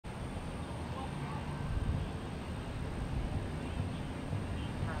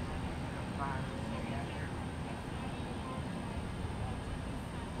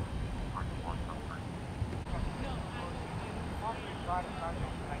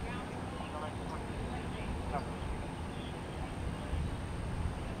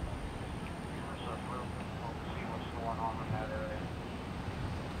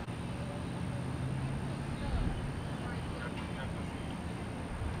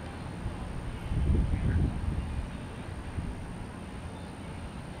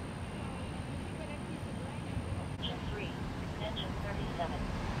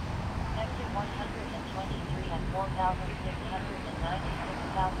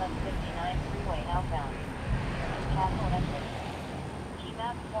409 freeway outbound. Castle exit.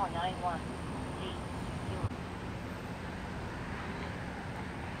 G-map 491. D.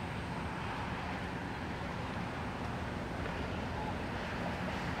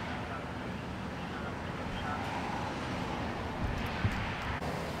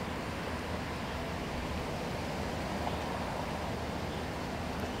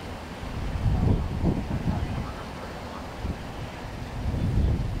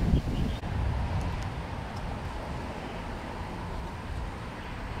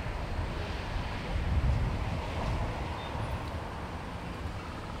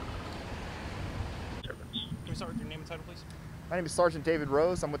 Can we start with your name and title, please? My name is Sergeant David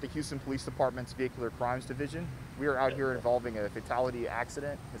Rose. I'm with the Houston Police Department's Vehicular Crimes Division. We are out here involving a fatality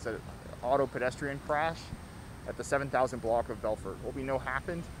accident. It's an auto pedestrian crash at the 7000 block of Bellfort. What we know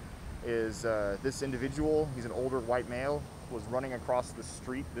happened is this individual, he's an older white male, was running across the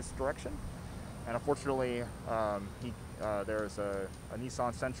street this direction. And unfortunately, there's a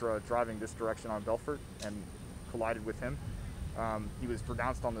Nissan Sentra driving this direction on Bellfort and collided with him. He was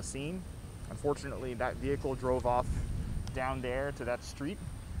pronounced on the scene. Unfortunately, that vehicle drove off down there to that street.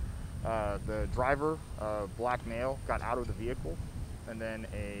 The driver, black male, got out of the vehicle, and then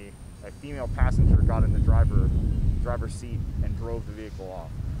a female passenger got in the driver's seat and drove the vehicle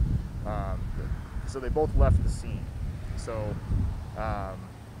off. So they both left the scene. So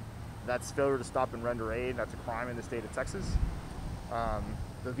that's failure to stop and render aid. That's a crime in the state of Texas.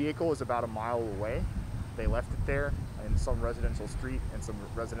 The vehicle is about a mile away. They left it there in some residential street, and some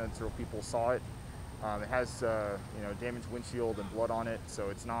residential people saw it. It has damaged windshield and blood on it, so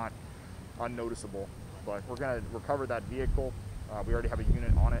it's not unnoticeable. But we're going to recover that vehicle. We already have a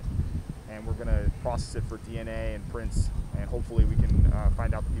unit on it, and we're going to process it for DNA and prints, and hopefully we can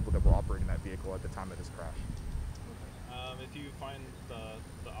find out the people that were operating that vehicle at the time of this crash. If you find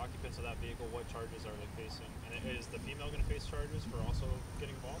the occupants of that vehicle, what charges are they facing? And is the female going to face charges for also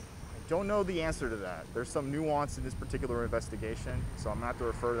getting involved? I don't know the answer to that. There's some nuance in this particular investigation, so I'm going to have to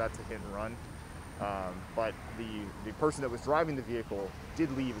refer that to hit and run. But the person that was driving the vehicle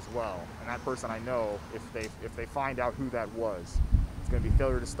did leave as well, and that person, I know, if they find out who that was, it's going to be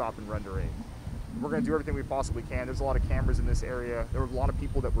failure to stop and render aid. We're going to do everything we possibly can. There's a lot of cameras in this area. There were a lot of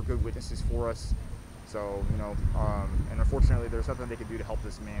people that were good witnesses for us. So, and unfortunately, there's nothing they could do to help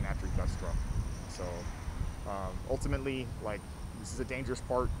this man after he got struck. So, ultimately, this is a dangerous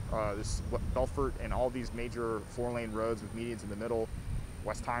part. This Bellfort and all these major 4-lane roads with medians in the middle.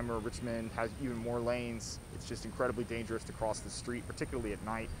 Westheimer, Richmond has even more lanes. It's just incredibly dangerous to cross the street, particularly at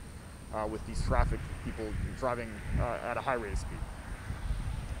night, with these traffic people driving at a high rate of speed.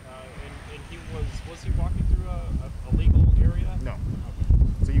 And was he walking through a legal area? No.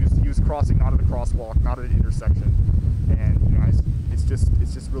 So he was crossing not at a crosswalk, not at an intersection, and it's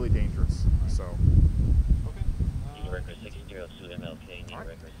just really dangerous. So. Okay. Record 602 MLK.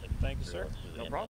 Thank you, sir. No problem.